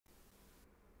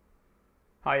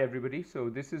Hi everybody, so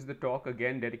this is the talk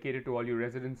again dedicated to all you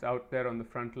residents out there on the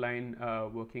front line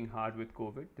working hard with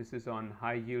COVID. This is on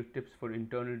high yield tips for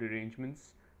internal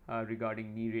derangements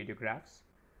regarding knee radiographs.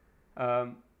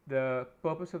 The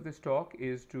purpose of this talk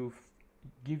is to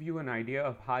give you an idea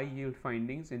of high yield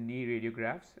findings in knee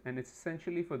radiographs, and it's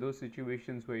essentially for those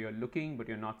situations where you're looking but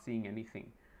you're not seeing anything,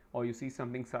 or you see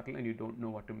something subtle and you don't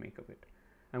know what to make of it.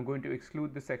 I'm going to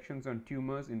exclude the sections on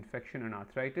tumors, infection and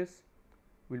arthritis.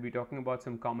 We'll be talking about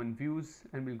some common views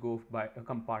and we'll go by a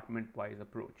compartment-wise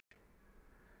approach.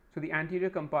 So the anterior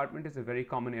compartment is a very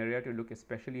common area to look,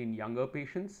 especially in younger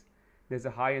patients. There's a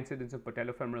high incidence of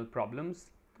patellofemoral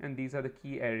problems, and these are the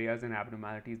key areas and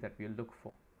abnormalities that we'll look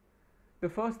for. The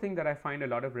first thing that I find a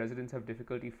lot of residents have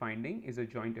difficulty finding is a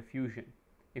joint effusion.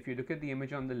 If you look at the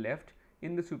image on the left,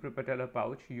 in the suprapatellar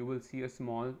pouch, you will see a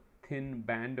small thin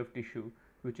band of tissue,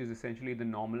 which is essentially the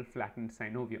normal flattened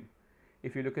synovium.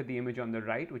 If you look at the image on the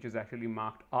right, which is actually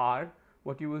marked R,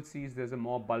 what you will see is there's a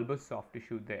more bulbous soft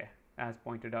tissue there, as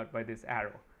pointed out by this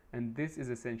arrow. And this is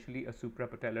essentially a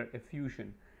suprapatellar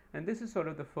effusion. And this is sort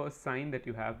of the first sign that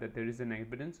you have that there is an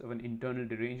evidence of an internal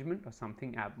derangement or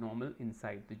something abnormal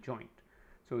inside the joint.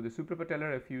 So the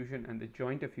suprapatellar effusion and the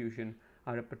joint effusion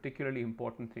are a particularly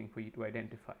important thing for you to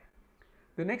identify.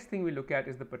 The next thing we look at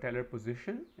is the patellar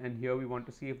position. And here we want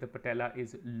to see if the patella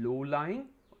is low-lying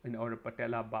or a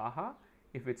patella baja,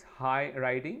 if it's high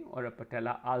riding or a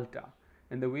patella alta.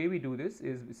 And the way we do this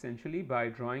is essentially by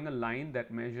drawing a line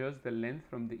that measures the length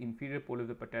from the inferior pole of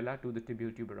the patella to the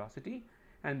tibial tuberosity,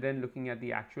 and then looking at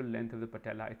the actual length of the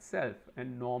patella itself.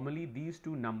 And normally these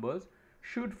two numbers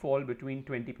should fall between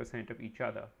 20% of each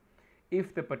other.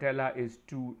 If the patella is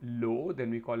too low, then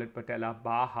we call it patella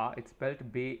baja. It's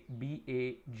spelled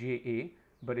B-A-J-A,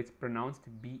 but it's pronounced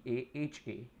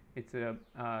B-A-H-A. It's a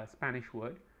Spanish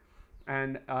word.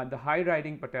 And the high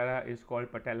riding patella is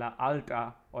called patella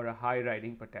alta, or a high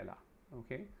riding patella.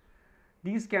 Okay,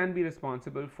 these can be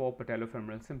responsible for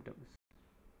patellofemoral symptoms.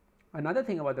 Another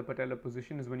thing about the patellar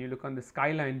position is when you look on the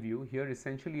skyline view here,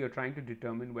 essentially you're trying to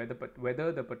determine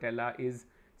whether the patella is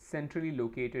centrally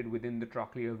located within the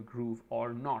trochlear groove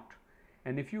or not.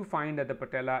 And if you find that the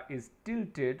patella is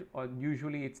tilted, or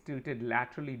usually it's tilted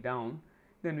laterally down,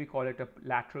 then we call it a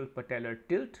lateral patellar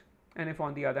tilt. And if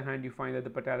on the other hand you find that the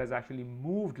patella is actually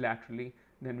moved laterally,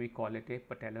 then we call it a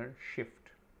patellar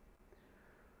shift.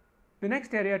 The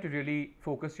next area to really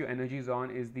focus your energies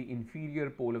on is the inferior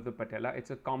pole of the patella.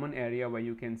 It's a common area where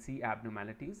you can see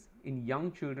abnormalities. In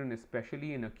young children,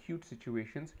 especially in acute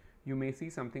situations, you may see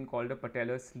something called a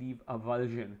patellar sleeve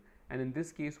avulsion. And in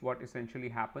this case, what essentially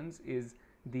happens is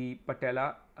the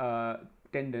patella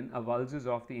tendon avulses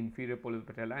off the inferior pole of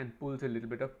the patella and pulls a little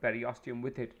bit of periosteum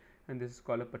with it. And this is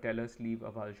called a patellar sleeve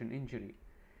avulsion injury.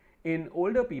 In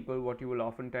older people, what you will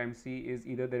oftentimes see is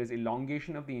either there is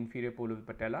elongation of the inferior pole of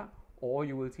the patella, or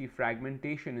you will see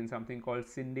fragmentation in something called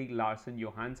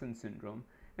Syndig-Larsen-Johansson syndrome,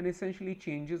 and essentially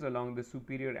changes along the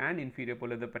superior and inferior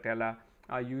pole of the patella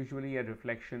are usually a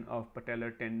reflection of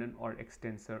patellar tendon or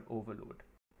extensor overload.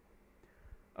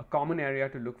 A common area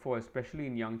to look for, especially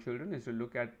in young children, is to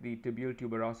look at the tibial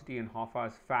tuberosity and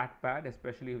Hoffa's fat pad,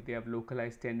 especially if they have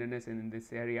localized tenderness in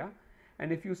this area.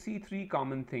 And if you see three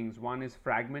common things, one is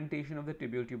fragmentation of the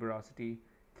tibial tuberosity,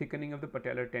 thickening of the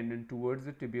patellar tendon towards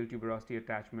the tibial tuberosity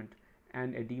attachment,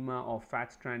 and edema or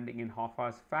fat stranding in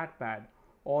Hoffa's fat pad,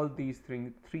 all these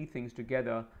three things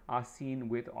together are seen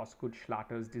with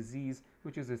Osgood-Schlatter's disease,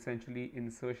 which is essentially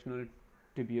insertional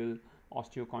tibial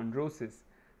osteochondrosis.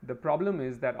 The problem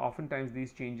is that oftentimes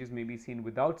these changes may be seen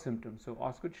without symptoms. So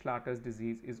Osgood-Schlatter's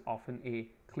disease is often a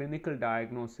clinical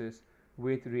diagnosis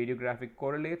with radiographic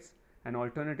correlates, and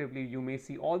alternatively you may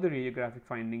see all the radiographic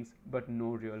findings but no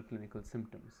real clinical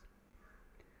symptoms.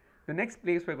 The next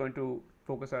place we're going to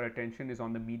focus our attention is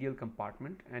on the medial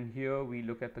compartment, and here we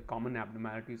look at the common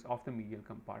abnormalities of the medial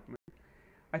compartment.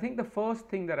 I think the first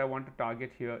thing that I want to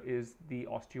target here is the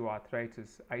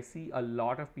osteoarthritis. I see a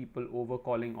lot of people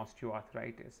overcalling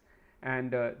osteoarthritis,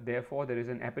 and therefore there is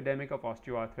an epidemic of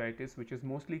osteoarthritis which is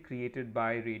mostly created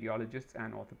by radiologists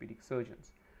and orthopedic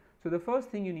surgeons. So the first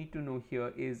thing you need to know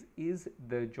here is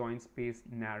the joint space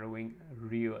narrowing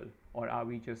real, or are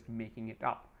we just making it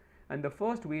up? And the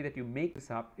first way that you make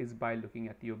this up is by looking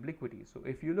at the obliquity. So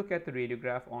if you look at the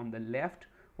radiograph on the left,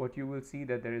 what you will see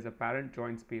that there is apparent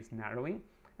joint space narrowing.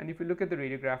 And if you look at the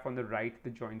radiograph on the right, the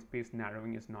joint space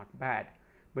narrowing is not bad.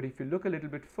 But if you look a little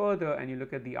bit further and you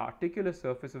look at the articular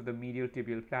surface of the medial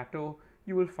tibial plateau,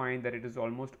 you will find that it is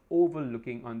almost oval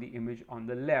looking on the image on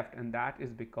the left, and that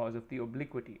is because of the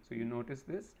obliquity. So you notice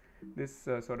this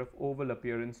sort of oval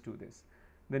appearance to this.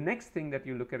 The next thing that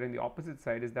you look at on the opposite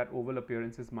side is that oval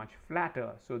appearance is much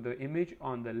flatter. So the image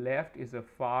on the left is a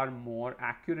far more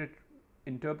accurate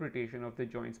interpretation of the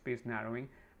joint space narrowing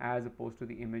as opposed to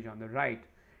the image on the right.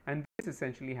 And this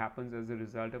essentially happens as a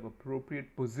result of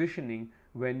appropriate positioning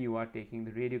when you are taking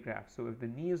the radiograph. So if the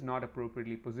knee is not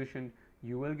appropriately positioned,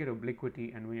 you will get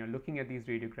obliquity, and when you're looking at these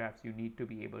radiographs, you need to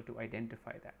be able to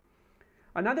identify that.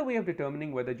 Another way of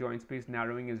determining whether joint space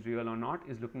narrowing is real or not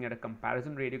is looking at a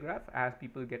comparison radiograph. As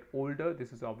people get older,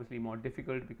 this is obviously more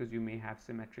difficult because you may have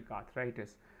symmetric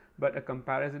arthritis. But a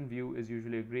comparison view is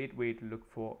usually a great way to look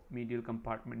for medial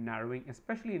compartment narrowing,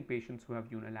 especially in patients who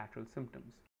have unilateral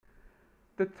symptoms.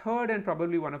 The third and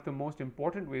probably one of the most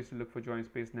important ways to look for joint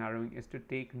space narrowing is to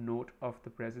take note of the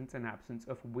presence and absence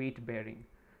of weight bearing.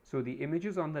 So the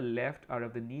images on the left are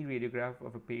of the knee radiograph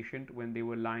of a patient when they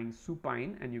were lying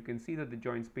supine, and you can see that the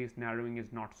joint space narrowing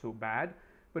is not so bad.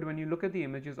 But when you look at the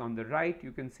images on the right,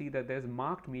 you can see that there's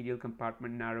marked medial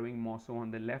compartment narrowing more so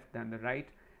on the left than the right,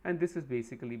 and this is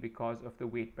basically because of the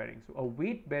weight bearing. So a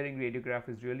weight bearing radiograph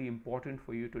is really important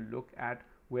for you to look at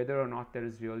whether or not there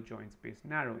is real joint space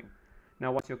narrowing.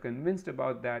 Now, once you're convinced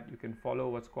about that, you can follow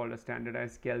what's called a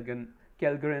standardized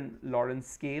Kellgren-Lawrence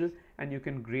scale, and you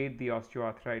can grade the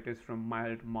osteoarthritis from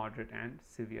mild, moderate, and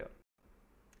severe.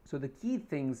 So the key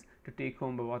things to take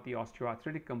home about the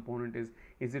osteoarthritic component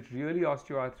is it really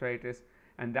osteoarthritis?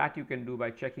 And that you can do by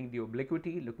checking the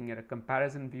obliquity, looking at a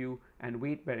comparison view, and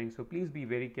weight bearing. So please be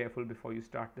very careful before you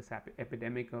start this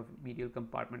epidemic of medial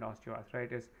compartment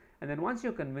osteoarthritis. And then once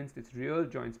you're convinced it's real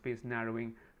joint space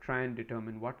narrowing, try and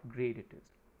determine what grade it is.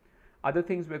 Other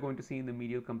things we're going to see in the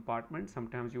medial compartment,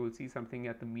 sometimes you will see something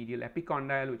at the medial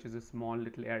epicondyle, which is a small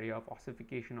little area of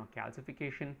ossification or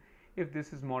calcification. If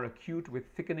this is more acute with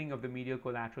thickening of the medial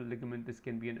collateral ligament, this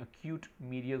can be an acute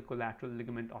medial collateral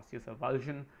ligament osseous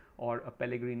avulsion or a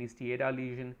Pellegrini Stieda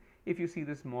lesion. If you see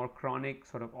this more chronic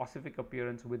sort of ossific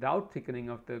appearance without thickening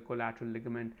of the collateral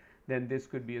ligament, then this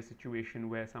could be a situation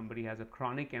where somebody has a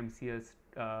chronic MCS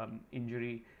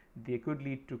injury. They could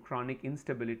lead to chronic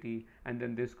instability, and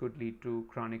then this could lead to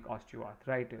chronic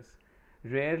osteoarthritis.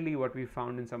 Rarely what we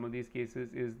found in some of these cases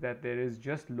is that there is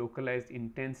just localized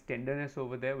intense tenderness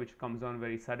over there which comes on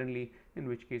very suddenly, in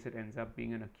which case it ends up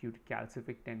being an acute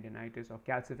calcific tendinitis or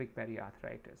calcific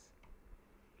periarthritis.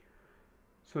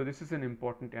 So this is an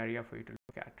important area for you to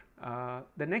look at.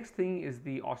 The next thing is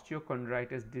the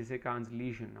osteochondritis dissecans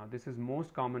lesion. Now this is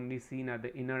most commonly seen at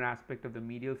the inner aspect of the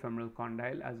medial femoral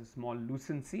condyle as a small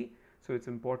lucency. So it's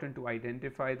important to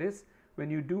identify this. When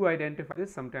you do identify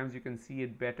this, sometimes you can see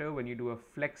it better when you do a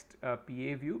flexed PA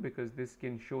view, because this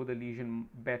can show the lesion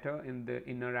better in the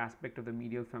inner aspect of the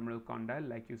medial femoral condyle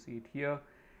like you see it here.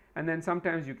 And then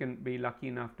sometimes you can be lucky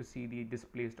enough to see the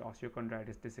displaced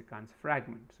osteochondritis dissecans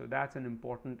fragment. So that's an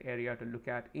important area to look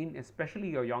at in especially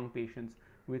your young patients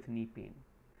with knee pain.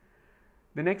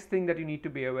 The next thing that you need to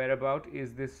be aware about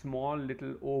is this small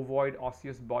little ovoid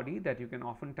osseous body that you can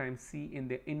oftentimes see in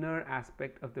the inner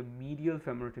aspect of the medial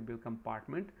femorotibial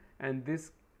compartment, and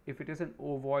this, if it is an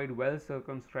ovoid well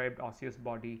circumscribed osseous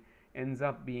body, ends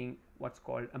up being what's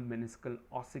called a meniscal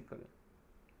ossicle.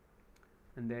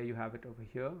 And there you have it over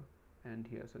here and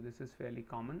here. So this is fairly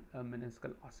common, a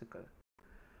meniscal ossicle.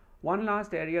 One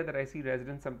last area that I see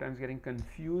residents sometimes getting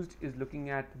confused is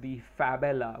looking at the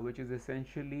fabella, which is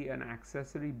essentially an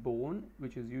accessory bone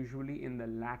which is usually in the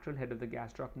lateral head of the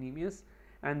gastrocnemius,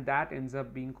 and that ends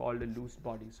up being called a loose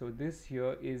body. So this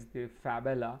here is the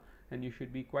fabella, and you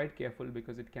should be quite careful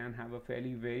because it can have a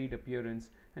fairly varied appearance,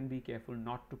 and be careful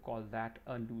not to call that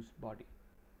a loose body.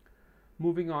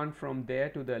 Moving on from there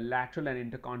to the lateral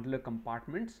and intercondylar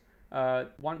compartments.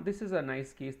 This is a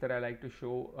nice case that I like to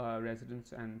show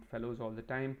residents and fellows all the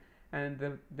time,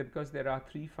 and because there are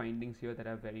three findings here that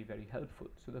are very, very helpful.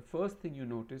 So the first thing you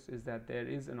notice is that there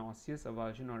is an osseous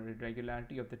avulsion or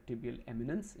irregularity of the tibial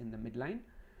eminence in the midline.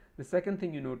 The second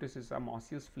thing you notice is some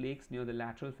osseous flakes near the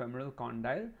lateral femoral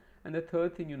condyle, and the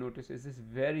third thing you notice is this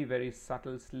very, very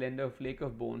subtle slender flake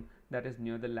of bone that is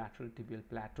near the lateral tibial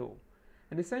plateau.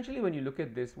 And essentially when you look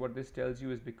at this, what this tells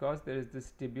you is because there is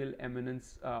this tibial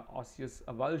eminence osseous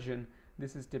avulsion,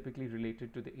 this is typically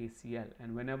related to the ACL.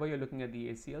 And whenever you're looking at the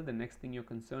ACL, the next thing you're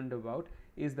concerned about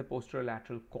is the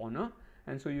posterolateral corner.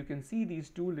 And so you can see these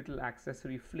two little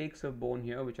accessory flakes of bone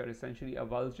here, which are essentially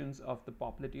avulsions of the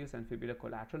popliteus and fibular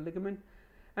collateral ligament.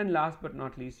 And last but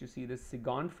not least, you see this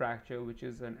Sigon fracture, which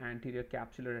is an anterior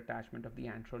capsular attachment of the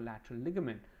anterolateral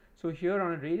ligament. So here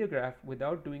on a radiograph,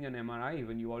 without doing an MRI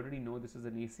even, you already know this is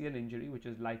an ACL injury, which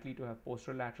is likely to have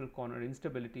posterolateral corner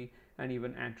instability and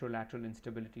even anterolateral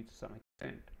instability to some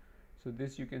extent. So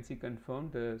this you can see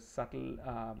confirmed, the subtle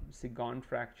Sigon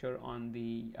fracture on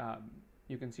the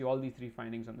You can see all these three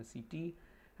findings on the CT,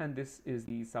 and this is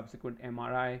the subsequent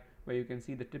MRI, where you can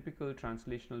see the typical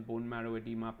translational bone marrow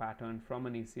edema pattern from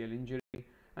an ACL injury,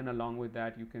 and along with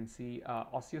that you can see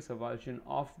osseous avulsion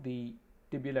of the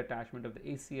tibial attachment of the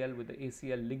ACL with the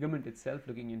ACL ligament itself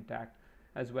looking intact,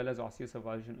 as well as osseous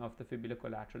avulsion of the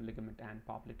fibular-collateral ligament and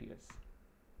popliteus.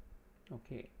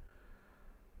 Okay.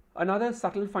 Another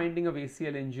subtle finding of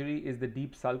ACL injury is the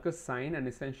deep sulcus sign, and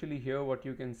essentially here what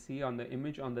you can see on the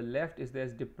image on the left is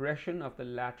there's depression of the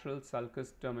lateral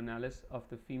sulcus terminalis of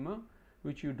the femur,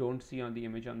 which you don't see on the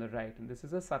image on the right. And this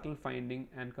is a subtle finding,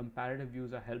 and comparative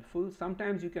views are helpful.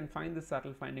 Sometimes you can find the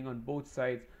subtle finding on both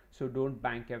sides, so don't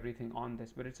bank everything on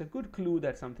this, but it's a good clue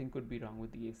that something could be wrong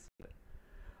with the ACL.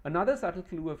 Another subtle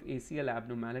clue of ACL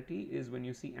abnormality is when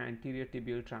you see anterior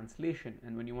tibial translation,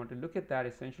 and when you want to look at that,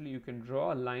 essentially you can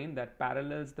draw a line that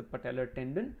parallels the patellar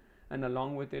tendon, and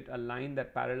along with it a line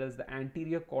that parallels the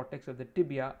anterior cortex of the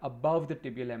tibia above the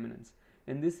tibial eminence.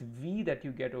 And this V that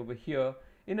you get over here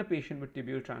in a patient with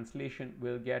tibial translation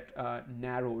will get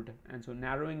narrowed, and so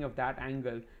narrowing of that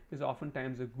angle is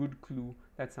oftentimes a good clue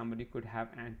that somebody could have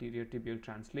anterior tibial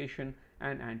translation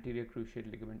and anterior cruciate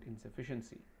ligament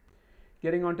insufficiency.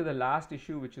 Getting on to the last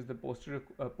issue, which is the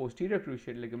posterior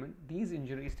cruciate ligament, these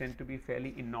injuries tend to be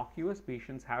fairly innocuous.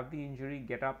 Patients have the injury,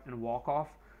 get up and walk off,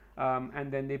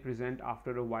 and then they present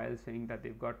after a while saying that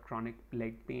they've got chronic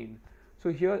leg pain.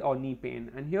 So here, or knee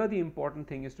pain, and here the important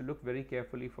thing is to look very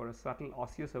carefully for a subtle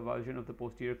osseous avulsion of the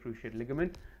posterior cruciate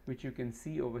ligament, which you can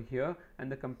see over here,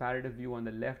 and the comparative view on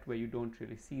the left where you don't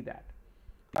really see that.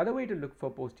 The other way to look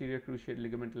for posterior cruciate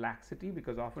ligament laxity,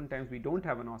 because oftentimes we don't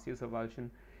have an osseous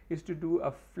avulsion, is to do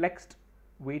a flexed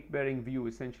weight bearing view,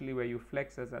 essentially where you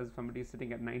flex as somebody is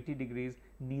sitting at 90 degrees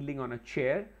kneeling on a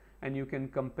chair, and you can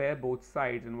compare both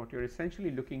sides, and what you're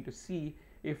essentially looking to see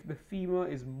if the femur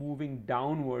is moving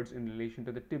downwards in relation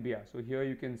to the tibia. So here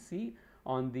you can see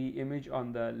on the image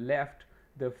on the left,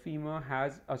 the femur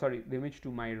has the image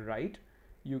to my right,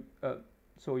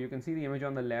 so you can see the image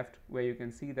on the left where you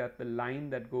can see that the line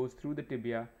that goes through the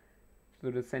tibia, so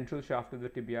the central shaft of the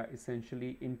tibia,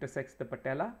 essentially intersects the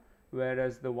patella,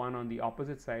 whereas the one on the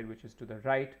opposite side, which is to the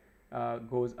right,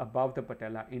 goes above the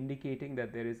patella, indicating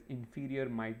that there is inferior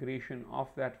migration of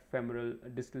that femoral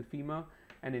distal femur,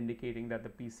 and indicating that the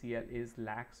PCL is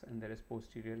lax and there is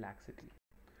posterior laxity.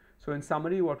 So in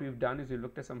summary, what we've done is we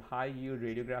looked at some high yield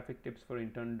radiographic tips for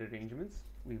internal derangements.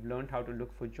 We've learned how to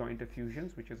look for joint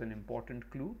effusions, which is an important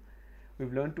clue.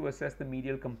 We've learned to assess the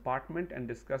medial compartment and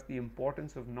discuss the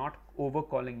importance of not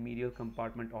overcalling medial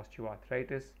compartment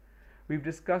osteoarthritis. We've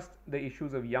discussed the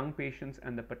issues of young patients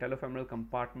and the patellofemoral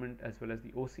compartment, as well as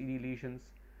the OCD lesions.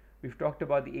 We've talked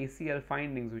about the ACL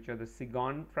findings, which are the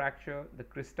Sigon fracture, the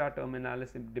crista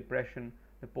terminalis depression,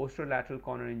 the posterolateral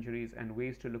corner injuries, and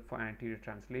ways to look for anterior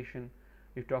translation.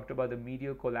 We've talked about the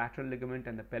medial collateral ligament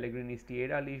and the Pellegrini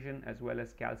Stieda lesion, as well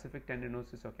as calcific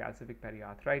tendinosis or calcific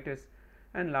periarthritis.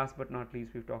 And last but not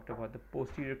least, we've talked about the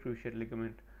posterior cruciate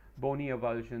ligament, bony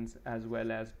avulsions, as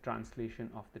well as translation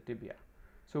of the tibia.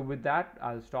 So with that,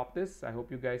 I'll stop this. I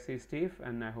hope you guys stay safe,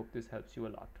 and I hope this helps you a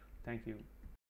lot. Thank you.